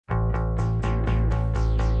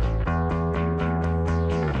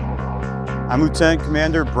I'm Lieutenant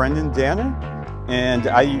Commander Brendan Danner, and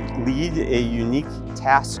I lead a unique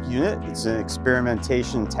task unit. It's an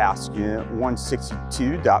experimentation task unit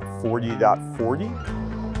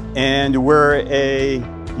 162.40.40. And we're a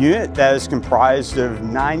unit that is comprised of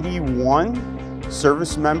 91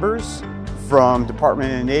 service members from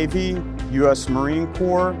Department of the Navy, U.S. Marine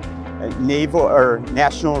Corps, Naval or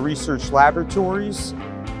National Research Laboratories,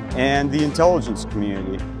 and the intelligence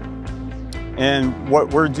community. And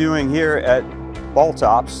what we're doing here at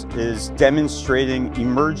BALTOPS is demonstrating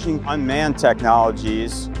emerging unmanned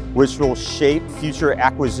technologies which will shape future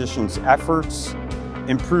acquisitions efforts,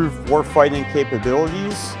 improve warfighting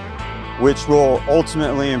capabilities, which will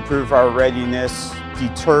ultimately improve our readiness,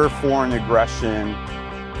 deter foreign aggression,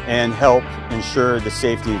 and help ensure the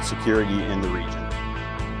safety and security in the region.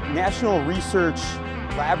 National Research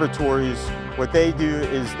Laboratories, what they do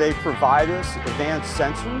is they provide us advanced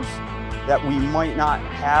sensors that we might not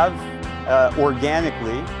have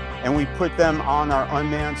organically, and we put them on our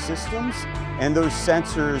unmanned systems, and those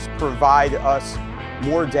sensors provide us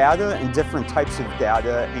more data and different types of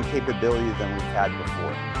data and capability than we've had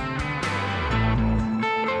before.